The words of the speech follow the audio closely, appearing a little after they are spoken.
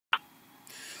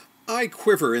I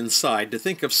quiver inside to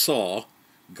think of Saul,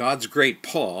 God's great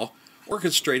Paul,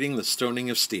 orchestrating the stoning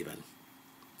of Stephen.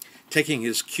 Taking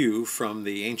his cue from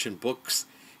the ancient books,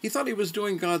 he thought he was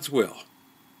doing God's will.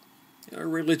 Our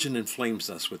religion inflames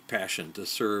us with passion to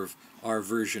serve our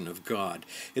version of God.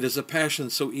 It is a passion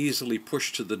so easily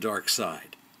pushed to the dark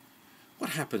side.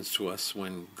 What happens to us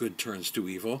when good turns to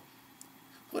evil?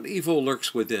 What evil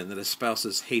lurks within that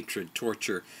espouses hatred,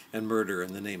 torture, and murder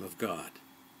in the name of God?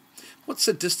 What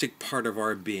sadistic part of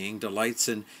our being delights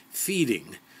in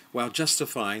feeding while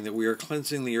justifying that we are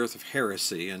cleansing the earth of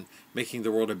heresy and making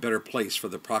the world a better place for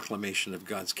the proclamation of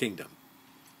God's kingdom?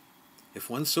 If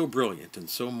one so brilliant and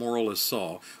so moral as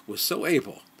Saul was so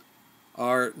able,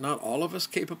 are not all of us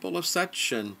capable of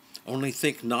such, and only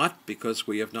think not because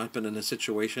we have not been in a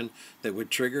situation that would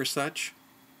trigger such?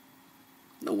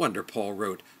 No wonder Paul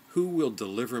wrote, "Who will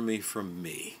deliver me from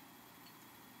me?"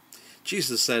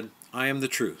 Jesus said, "I am the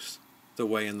truth, the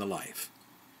way, and the life."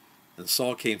 And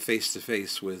Saul came face to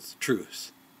face with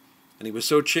truth. And he was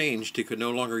so changed he could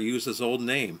no longer use his old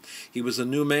name. He was a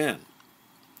new man.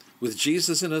 With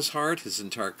Jesus in his heart, his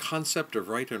entire concept of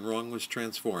right and wrong was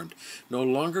transformed. No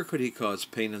longer could he cause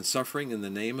pain and suffering in the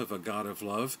name of a God of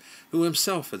love, who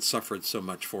himself had suffered so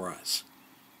much for us.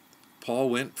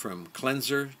 Paul went from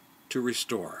cleanser to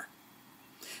restorer.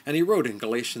 And he wrote in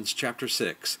Galatians chapter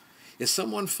 6, "If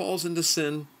someone falls into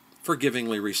sin,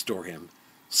 forgivingly restore him,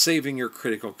 saving your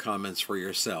critical comments for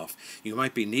yourself. You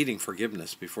might be needing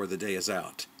forgiveness before the day is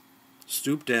out.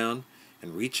 Stoop down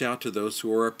and reach out to those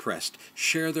who are oppressed.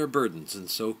 Share their burdens and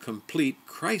so complete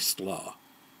Christ's law.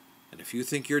 And if you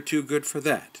think you're too good for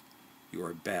that, you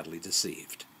are badly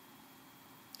deceived."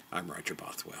 I'm Roger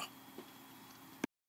Bothwell.